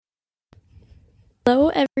Hello,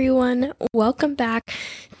 everyone. Welcome back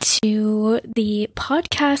to the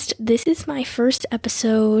podcast. This is my first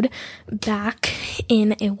episode back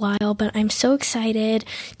in a while, but I'm so excited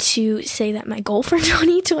to say that my goal for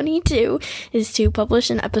 2022 is to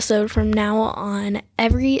publish an episode from now on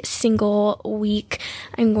every single week.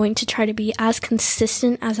 I'm going to try to be as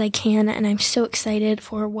consistent as I can, and I'm so excited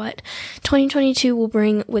for what 2022 will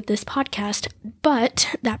bring with this podcast.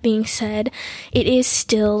 But that being said, it is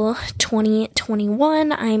still 2021.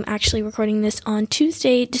 I'm actually recording this on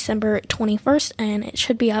Tuesday, December 21st, and it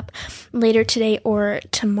should be up later today or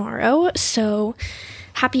tomorrow. So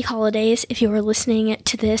happy holidays if you are listening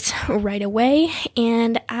to this right away.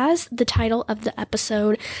 And as the title of the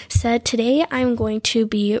episode said, today I'm going to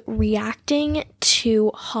be reacting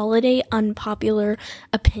to holiday unpopular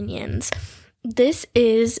opinions. This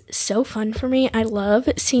is so fun for me. I love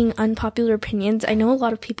seeing unpopular opinions. I know a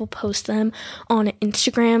lot of people post them on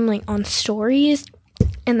Instagram, like on stories,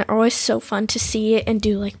 and they're always so fun to see it and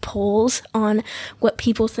do like polls on what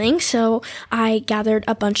people think. So I gathered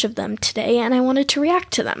a bunch of them today and I wanted to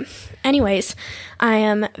react to them. Anyways, I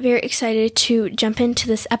am very excited to jump into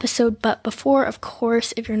this episode. But before, of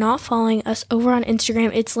course, if you're not following us over on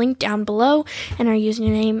Instagram, it's linked down below and our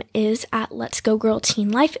username is at Let's Go Girl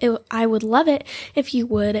Teen Life. I would love it if you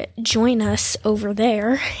would join us over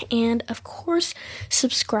there. And of course,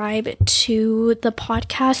 subscribe to the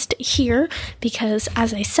podcast here because,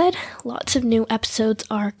 as I said, lots of new episodes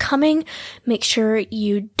are coming. Make sure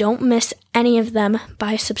you don't miss any of them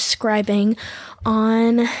by subscribing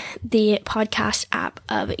on the podcast app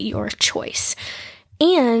of your choice.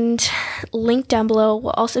 And linked down below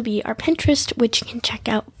will also be our Pinterest, which you can check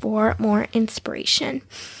out for more inspiration.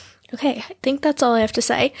 Okay, I think that's all I have to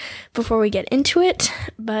say before we get into it.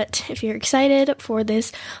 But if you're excited for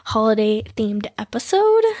this holiday-themed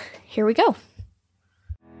episode, here we go.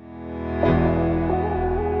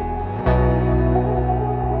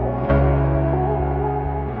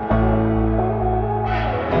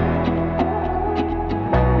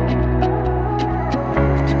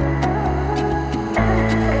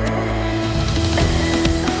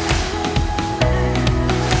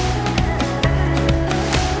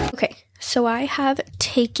 So I have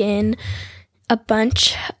taken a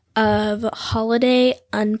bunch of holiday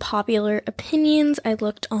unpopular opinions. I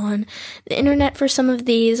looked on the internet for some of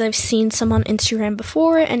these. I've seen some on Instagram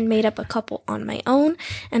before and made up a couple on my own.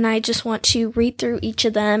 And I just want to read through each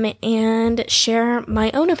of them and share my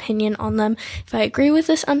own opinion on them, if I agree with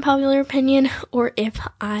this unpopular opinion or if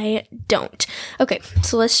I don't. Okay,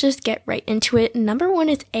 so let's just get right into it. Number one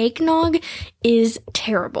is eggnog is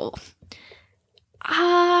terrible.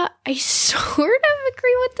 I sort of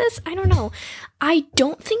agree with this. I don't know. I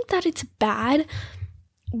don't think that it's bad,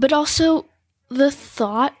 but also the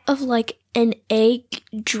thought of like an egg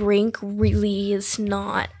drink really is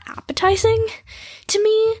not appetizing to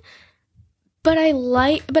me, but I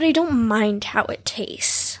don't mind how it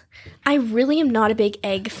tastes. I really am not a big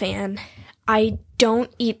egg fan. I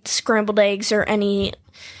don't eat scrambled eggs or any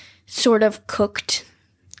sort of cooked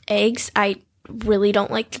eggs. I really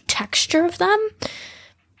don't like the texture of them,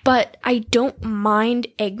 but I don't mind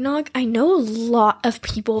eggnog. I know a lot of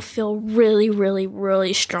people feel really, really,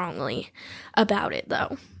 really strongly about it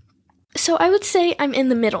though. So I would say I'm in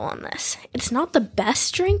the middle on this. It's not the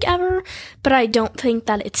best drink ever, but I don't think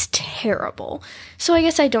that it's terrible. So I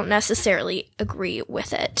guess I don't necessarily agree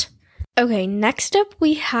with it. Okay, next up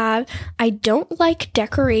we have, I don't like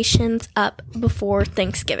decorations up before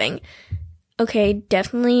Thanksgiving. Okay,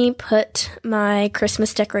 definitely put my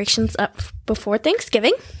Christmas decorations up before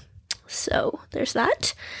Thanksgiving. So there's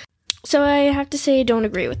that. So I have to say I don't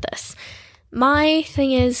agree with this. My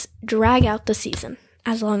thing is drag out the season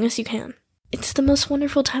as long as you can. It's the most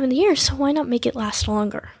wonderful time of the year, so why not make it last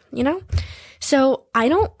longer, you know? So I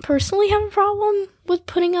don't personally have a problem with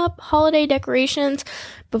putting up holiday decorations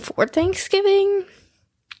before Thanksgiving,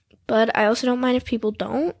 but I also don't mind if people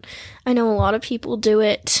don't. I know a lot of people do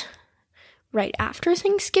it right after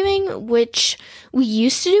Thanksgiving, which we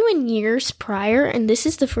used to do in years prior, and this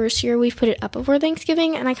is the first year we've put it up before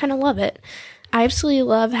Thanksgiving, and I kind of love it. I absolutely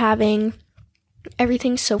love having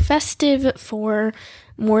everything so festive for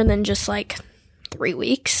more than just like 3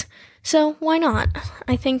 weeks. So why not?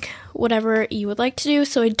 I think whatever you would like to do,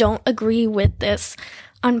 so I don't agree with this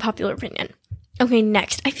unpopular opinion. Okay,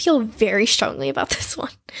 next. I feel very strongly about this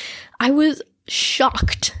one. I was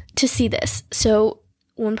shocked to see this. So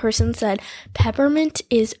one person said, peppermint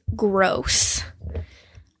is gross.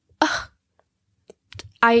 Ugh.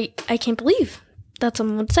 I can't believe that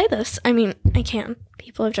someone would say this. I mean, I can.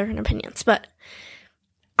 People have different opinions, but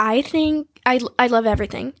I think I love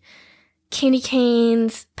everything. Candy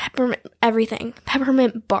canes, peppermint everything.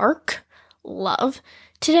 Peppermint bark, love.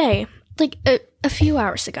 Today, like a few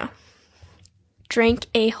hours ago, drank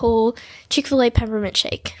a whole Chick-fil-A peppermint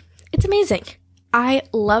shake. It's amazing. I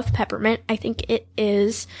love peppermint. I think it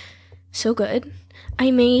is so good.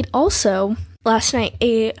 I made also last night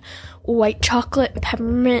a white chocolate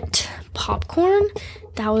peppermint popcorn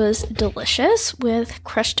that was delicious with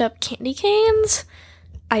crushed up candy canes.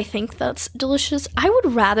 I think that's delicious. I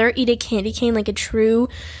would rather eat a candy cane, like a true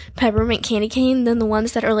peppermint candy cane, than the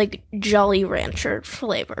ones that are like Jolly Rancher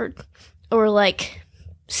flavored or like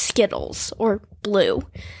Skittles or Blue.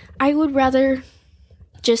 I would rather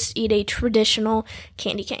just eat a traditional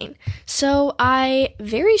candy cane. So I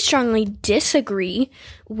very strongly disagree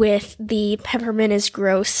with the peppermint is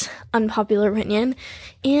gross unpopular opinion,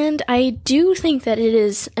 and I do think that it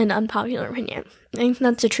is an unpopular opinion. I think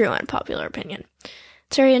that's a true unpopular opinion.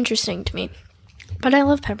 It's very interesting to me. But I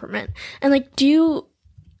love peppermint. And like,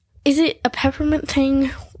 is it a peppermint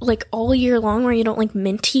thing like all year long where you don't like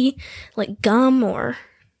minty, like gum or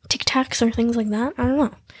Tic Tacs or things like that? I don't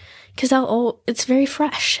know. Because it's very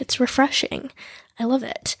fresh. It's refreshing. I love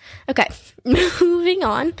it. Okay, moving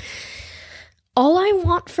on. All I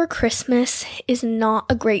Want for Christmas is not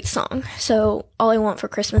a great song. So, All I Want for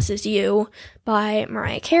Christmas Is You by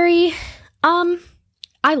Mariah Carey.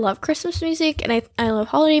 I love Christmas music and I love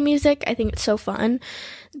holiday music. I think it's so fun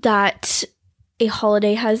that a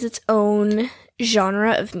holiday has its own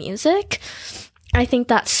genre of music. I think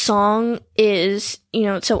that song is,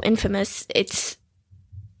 it's so infamous.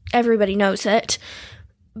 Everybody knows it.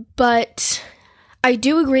 But I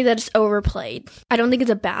do agree that it's overplayed. I don't think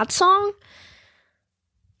it's a bad song.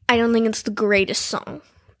 I don't think it's the greatest song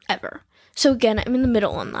ever. So again, I'm in the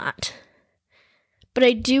middle on that. But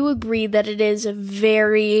I do agree that it is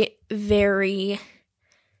very, very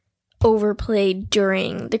overplayed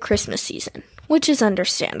during the Christmas season, which is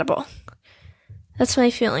understandable. That's my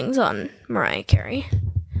feelings on Mariah Carey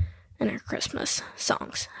and her Christmas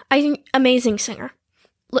songs. I think amazing singer.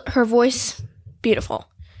 Her voice, beautiful.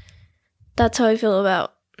 That's how I feel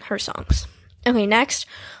about her songs. Okay, next,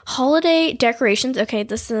 holiday decorations. Okay,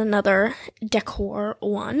 this is another decor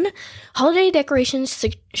one. Holiday decorations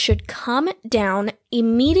should come down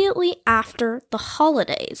immediately after the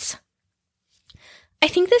holidays. I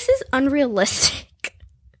think this is unrealistic.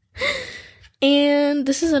 And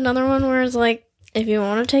this is another one where it's like, if you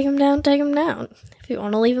want to take them down, take them down. If you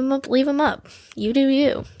want to leave them up, leave them up. You do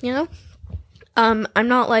you, I'm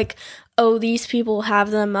not like, oh, these people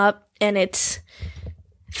have them up and it's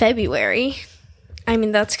February. I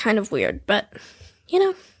mean, that's kind of weird, but,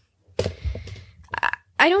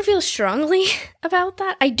 I don't feel strongly about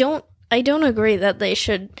that. I don't agree that they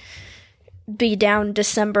should be down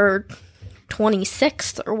December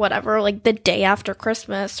 26th or whatever, like the day after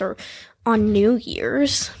Christmas or on New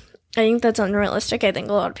Year's. I think that's unrealistic. I think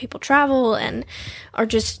a lot of people travel and are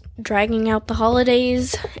just dragging out the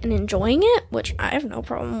holidays and enjoying it, which I have no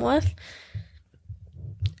problem with.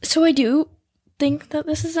 So I do think that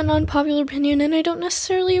this is an unpopular opinion, and I don't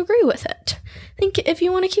necessarily agree with it. I think if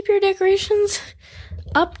you want to keep your decorations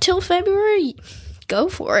up till February, go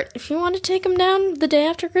for it. If you want to take them down the day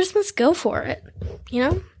after Christmas, go for it.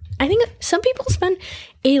 I think some people spend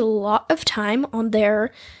a lot of time on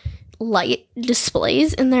their light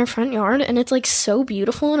displays in their front yard, and it's like so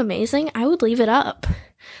beautiful and amazing. I would leave it up.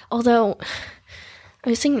 Although, I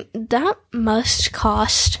was thinking that must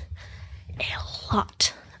cost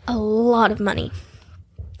a lot of money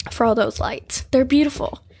for all those lights. They're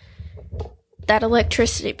beautiful. That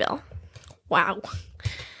electricity bill. Wow.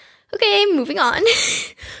 Okay, moving on.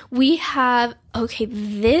 We have,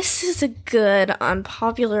 this is a good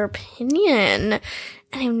unpopular opinion.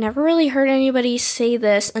 And I've never really heard anybody say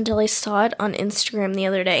this until I saw it on Instagram the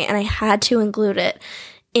other day, and I had to include it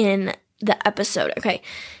in the episode. Okay,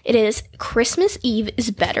 it is Christmas Eve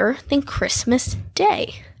is better than Christmas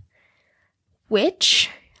Day, which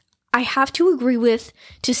I have to agree with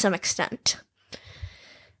to some extent.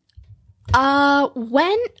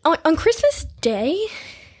 On Christmas Day,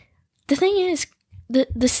 the thing is,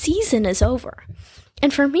 the season is over.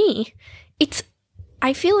 And for me,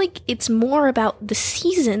 I feel like it's more about the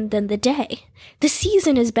season than the day. The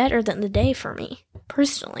season is better than the day for me,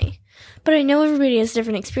 personally. But I know everybody has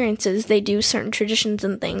different experiences. They do certain traditions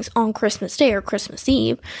and things on Christmas Day or Christmas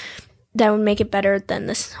Eve that would make it better than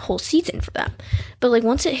this whole season for them. But like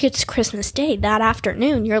once it hits Christmas Day, that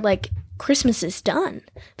afternoon, you're like, Christmas is done.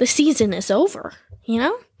 The season is over,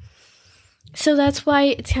 So that's why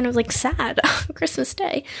it's kind of like sad on Christmas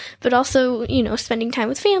Day. But also, spending time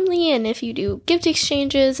with family, and if you do gift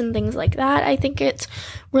exchanges and things like that, I think it's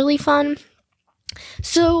really fun.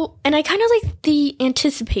 So, and I kind of like the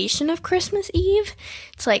anticipation of Christmas Eve.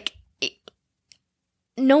 It's like,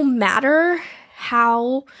 no matter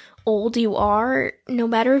how old you are, no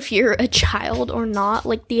matter if you're a child or not,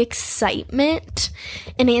 like the excitement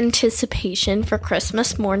and anticipation for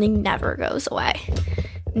Christmas morning never goes away.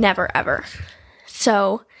 Never, ever.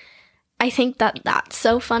 So I think that that's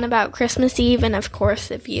so fun about Christmas Eve. And of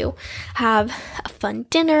course, if you have a fun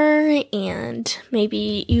dinner and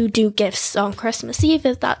maybe you do gifts on Christmas Eve,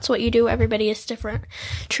 if that's what you do, everybody has different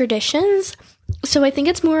traditions. So I think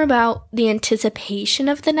it's more about the anticipation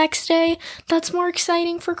of the next day that's more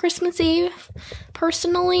exciting for Christmas Eve,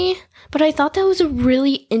 personally. But I thought that was a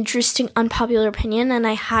really interesting, unpopular opinion, and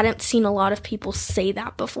I hadn't seen a lot of people say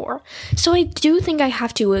that before. So I do think I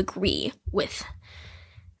have to agree with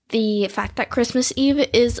the fact that Christmas Eve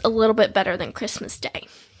is a little bit better than Christmas Day.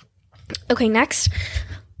 Okay, next.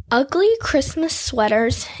 Ugly Christmas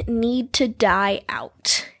sweaters need to die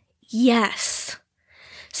out. Yes.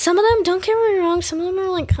 Some of them, don't get me wrong, some of them are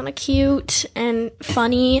like kind of cute and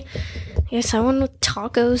funny. I saw one with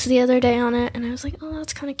tacos the other day on it, and I was like, oh,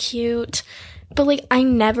 that's kind of cute. But like,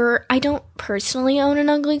 I don't personally own an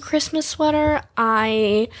ugly Christmas sweater.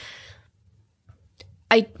 I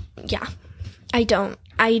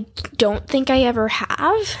don't think I ever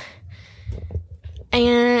have.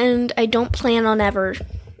 And I don't plan on ever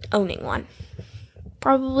owning one.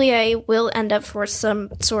 Probably I will end up for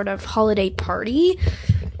some sort of holiday party,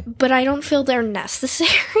 but I don't feel they're necessary.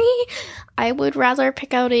 I would rather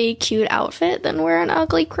pick out a cute outfit than wear an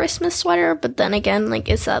ugly Christmas sweater, but then again, like,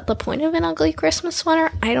 is that the point of an ugly Christmas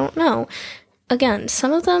sweater? I don't know. Again,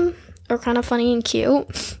 some of them are kind of funny and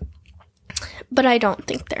cute, but I don't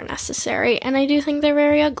think they're necessary, and I do think they're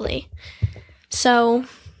very ugly. So,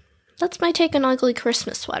 that's my take on ugly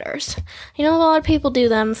Christmas sweaters. I know a lot of people do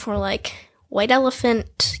them for, like, white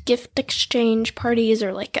elephant gift exchange parties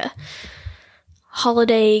or, like, a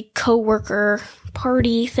holiday coworker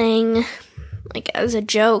party thing, like, as a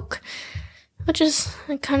joke, which is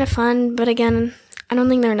kind of fun, but again, I don't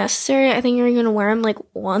think they're necessary. I think you're going to wear them, like,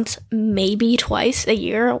 once, maybe twice a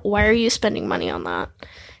year. Why are you spending money on that?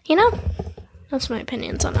 You know? That's my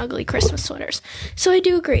opinions on ugly Christmas sweaters. So I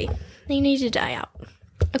do agree. They need to die out.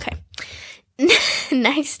 Okay.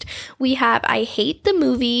 Next, we have I hate the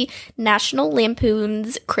movie National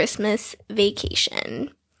Lampoon's Christmas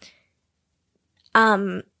Vacation.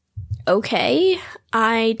 Okay,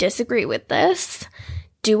 I disagree with this.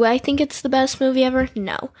 Do I think it's the best movie ever?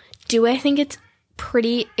 No. Do I think it's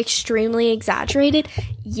pretty extremely exaggerated?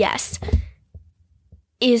 Yes.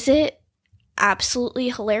 Is it absolutely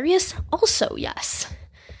hilarious? Also, yes.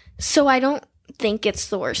 So I don't think it's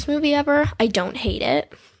the worst movie ever. I don't hate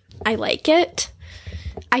it. I like it.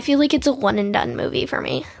 I feel like it's a one and done movie for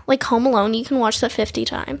me. Like Home Alone, you can watch that 50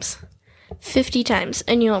 times. 50 times,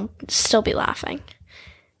 and you'll still be laughing.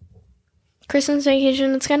 Christmas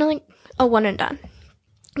Vacation, it's kind of like a one and done.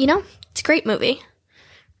 You know? It's a great movie.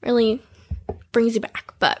 Really brings you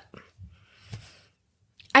back, but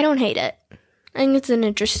I don't hate it. I think it's an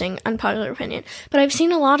interesting, unpopular opinion. But I've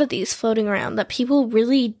seen a lot of these floating around that people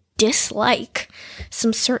really dislike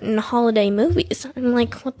some certain holiday movies. I'm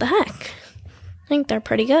like, what the heck? I think they're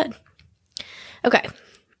pretty good. Okay.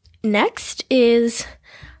 Next is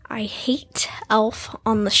I hate Elf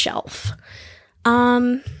on the Shelf.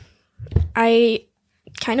 I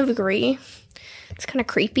kind of agree. It's kind of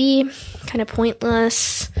creepy, kind of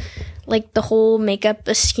pointless. Like the whole makeup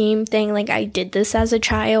scheme thing, like I did this as a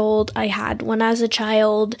child. I had one as a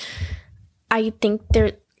child. I think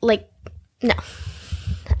they're like, no.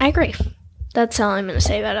 I agree. That's all I'm going to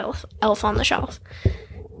say about Elf on the Shelf.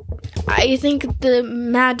 I think the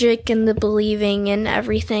magic and the believing and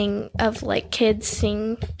everything of, like, kids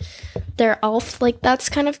seeing their elf, like, that's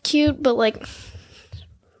kind of cute, but, like,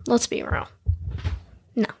 let's be real.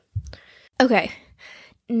 No. Okay.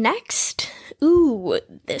 Next. Ooh,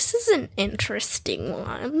 this is an interesting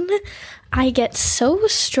one. I get so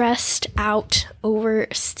stressed out over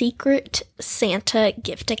Secret Santa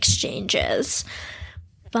gift exchanges.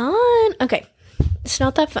 Fun. Okay. It's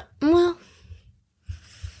not that fun. Well,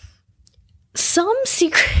 some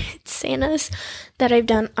Secret Santas that I've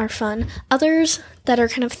done are fun. Others that are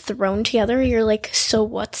kind of thrown together, you're like, so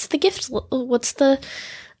what's the gift? What's the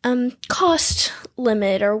cost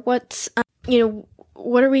limit? Or what's,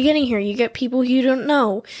 what are we getting here? You get people you don't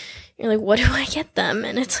know. You're like, what do I get them?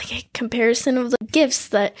 And it's like a comparison of the gifts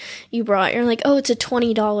that you brought. You're like, oh, it's a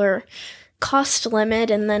 $20 cost limit,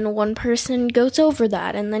 and then one person goes over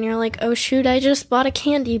that, and then you're like, oh shoot, I just bought a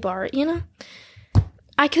candy bar,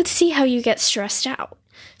 I could see how you get stressed out.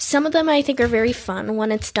 Some of them I think are very fun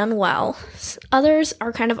when it's done well. Others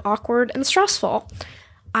are kind of awkward and stressful.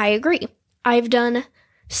 I agree. I've done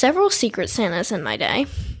several Secret Santas in my day.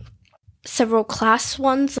 Several class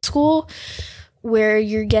ones at school where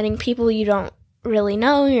you're getting people you don't really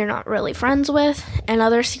know, you're not really friends with, and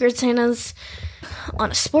other Secret Santas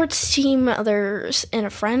on a sports team, others in a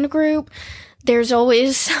friend group. There's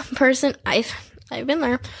always some person, I've been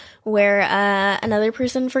there, where another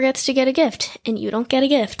person forgets to get a gift, and you don't get a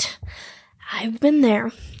gift. I've been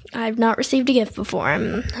there. I've not received a gift before.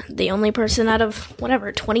 I'm the only person out of,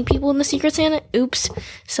 20 people in the Secret Santa. Oops,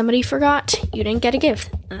 somebody forgot. You didn't get a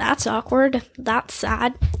gift. That's awkward. That's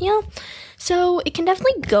sad. So it can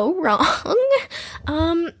definitely go wrong.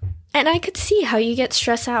 And I could see how you get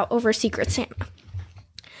stressed out over Secret Santa.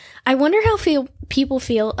 I wonder how people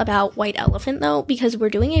feel about White Elephant, though, because we're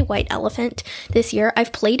doing a White Elephant this year.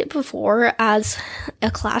 I've played it before as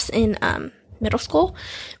a class in middle school,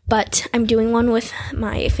 but I'm doing one with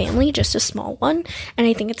my family, just a small one, and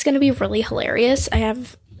I think it's going to be really hilarious. I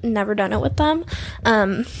have never done it with them,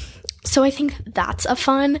 so I think that's a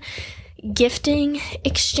fun gifting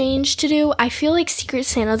exchange to do. I feel like Secret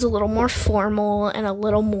Santa's a little more formal and a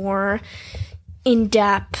little more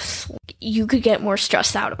in-depth. You could get more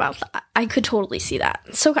stressed out about that. I could totally see that.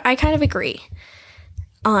 So I kind of agree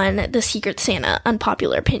on the Secret Santa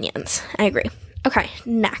unpopular opinions. I agree. Okay,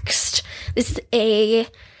 next. This is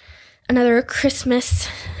another Christmas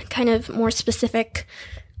kind of more specific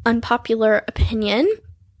unpopular opinion.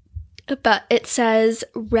 But it says,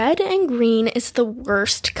 red and green is the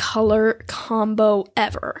worst color combo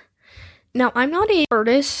ever. Now, I'm not a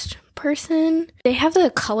artist person. They have the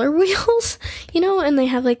color wheels, and they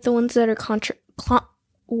have like the ones that are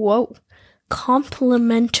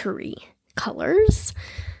complementary colors.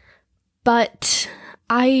 But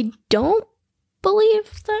I don't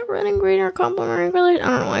believe that red and green are complementary colors. I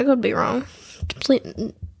don't know, I could be wrong.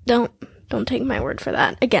 Please don't take my word for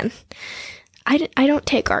that. Again, I don't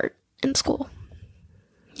take art in school.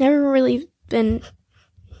 Never really been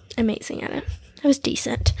amazing at it. I was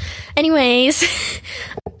decent. Anyways,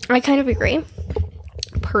 I kind of agree.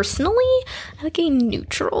 Personally, I like a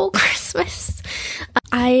neutral Christmas.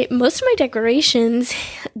 Most of my decorations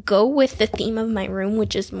go with the theme of my room,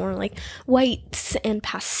 which is more like whites and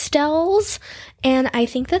pastels. And I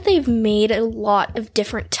think that they've made a lot of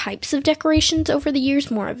different types of decorations over the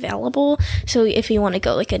years more available. So if you want to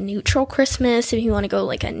go like a neutral Christmas, if you want to go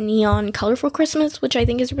like a neon colorful Christmas, which I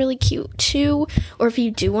think is really cute too, or if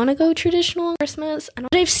you do want to go traditional Christmas,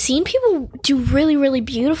 I've seen people do really, really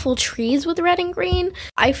beautiful trees with red and green.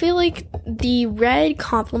 I feel like the red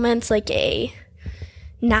complements like a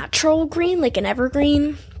natural green, like an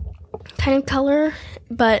evergreen kind of color,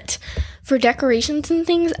 but for decorations and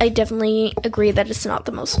things, I definitely agree that it's not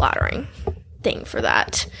the most flattering thing for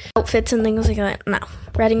that. Outfits and things like that, no.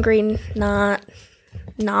 Red and green, not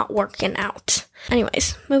working out.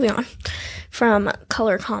 Anyways, moving on from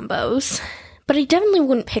color combos, but I definitely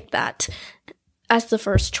wouldn't pick that as the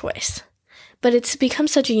first choice. But it's become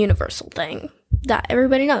such a universal thing that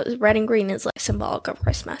everybody knows red and green is like symbolic of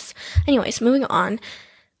Christmas. Anyways, moving on.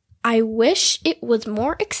 I wish it was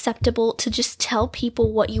more acceptable to just tell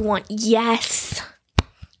people what you want. Yes,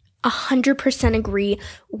 100% agree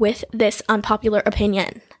with this unpopular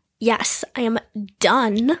opinion. Yes, I am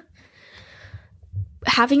done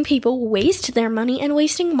having people waste their money and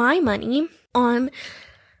wasting my money on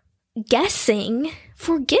guessing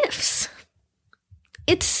for gifts.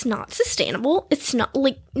 It's not sustainable. It's not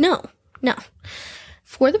like, no.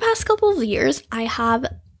 For the past couple of years, I have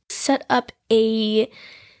set up a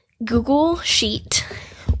Google sheet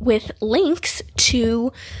with links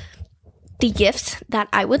to the gifts that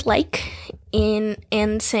I would like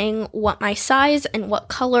and saying what my size and what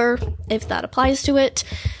color, if that applies to it,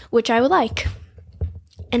 which I would like.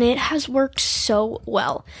 And it has worked so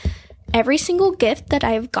well. Every single gift that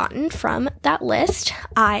I have gotten from that list,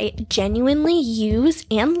 I genuinely use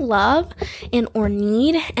and love or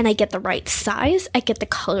need, and I get the right size. I get the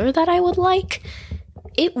color that I would like.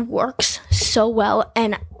 It works so well,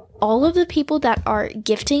 and all of the people that are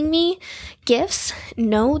gifting me gifts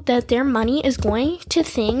know that their money is going to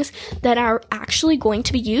things that are actually going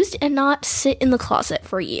to be used and not sit in the closet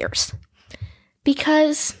for years.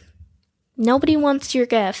 Because nobody wants your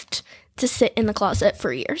gift to sit in the closet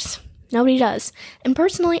for years. Nobody does. And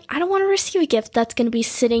personally, I don't want to receive a gift that's going to be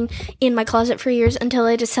sitting in my closet for years until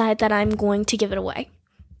I decide that I'm going to give it away.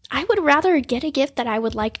 I would rather get a gift that I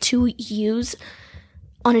would like to use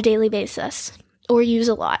on a daily basis or use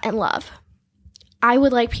a lot and love. I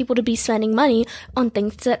would like people to be spending money on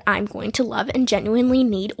things that I'm going to love and genuinely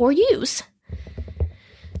need or use.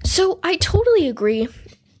 So I totally agree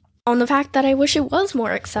on the fact that I wish it was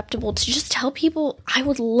more acceptable to just tell people I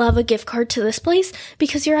would love a gift card to this place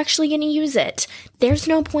because you're actually going to use it. There's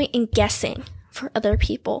no point in guessing for other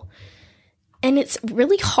people. And it's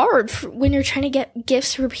really hard when you're trying to get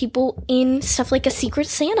gifts for people in stuff like a Secret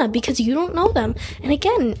Santa because you don't know them. And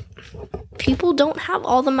again, people don't have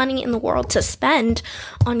all the money in the world to spend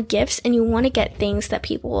on gifts, and you want to get things that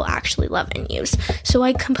people will actually love and use. So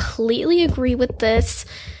I completely agree with this.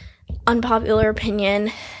 Unpopular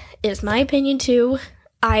opinion is my opinion too.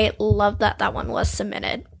 I love that that one was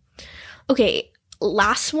submitted. Okay.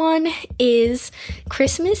 Last one is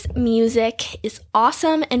Christmas music is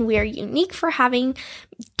awesome and we are unique for having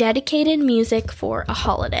dedicated music for a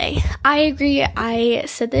holiday. I agree. I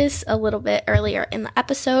said this a little bit earlier in the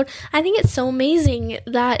episode. I think it's so amazing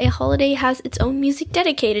that a holiday has its own music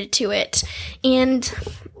dedicated to it. And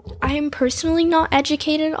I am personally not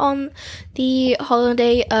educated on the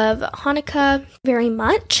holiday of Hanukkah very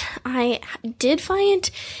much. I did find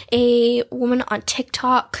a woman on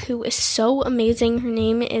TikTok who is so amazing. Her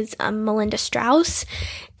name is Melinda Strauss,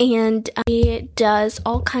 and she does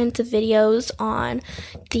all kinds of videos on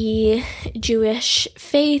the Jewish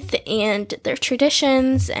faith and their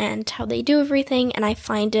traditions and how they do everything, and I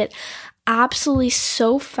find it absolutely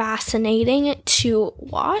so fascinating to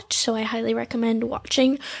watch, so I highly recommend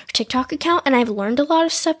watching her TikTok account. And I've learned a lot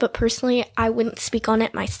of stuff, but personally I wouldn't speak on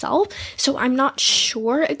it myself, so I'm not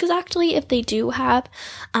sure exactly if they do have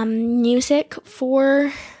music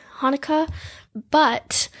for Hanukkah.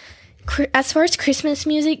 But as far as Christmas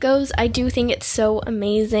music goes, I do think it's so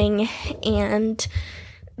amazing, and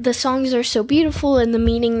the songs are so beautiful, and the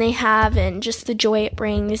meaning they have, and just the joy it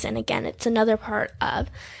brings. And again, it's another part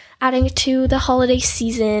of adding to the holiday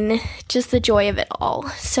season, just the joy of it all.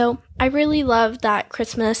 So I really love that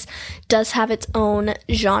Christmas does have its own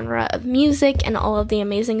genre of music, and all of the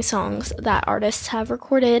amazing songs that artists have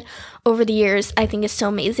recorded over the years I think is so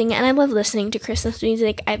amazing. And I love listening to Christmas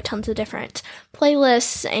music. I have tons of different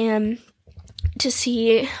playlists, and to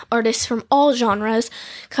see artists from all genres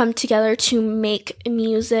come together to make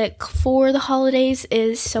music for the holidays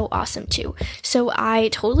is so awesome too. So I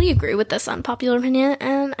totally agree with this unpopular opinion,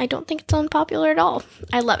 and I don't think it's unpopular at all.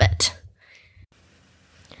 I love it.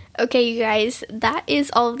 Okay, you guys, that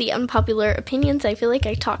is all of the unpopular opinions. I feel like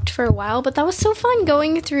I talked for a while, but that was so fun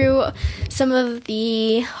going through some of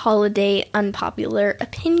the holiday unpopular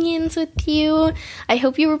opinions with you. I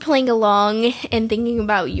hope you were playing along and thinking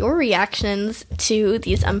about your reactions to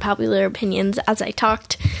these unpopular opinions as I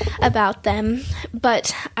talked about them.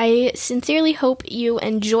 But I sincerely hope you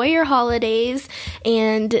enjoy your holidays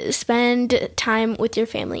and spend time with your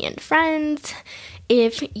family and friends.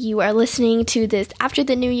 If you are listening to this after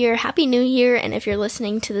the new year, Happy New Year. And if you're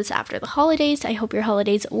listening to this after the holidays, I hope your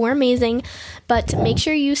holidays were amazing. But make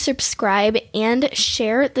sure you subscribe and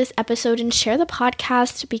share this episode and share the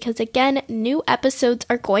podcast, because again, new episodes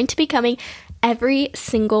are going to be coming every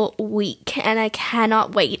single week. And I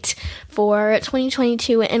cannot wait for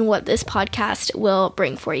 2022 and what this podcast will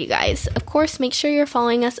bring for you guys. Of course, make sure you're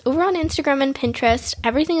following us over on Instagram and Pinterest.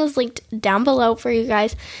 Everything is linked down below for you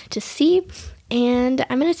guys to see. And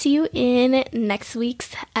I'm going to see you in next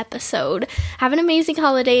week's episode. Have an amazing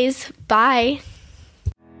holidays. Bye.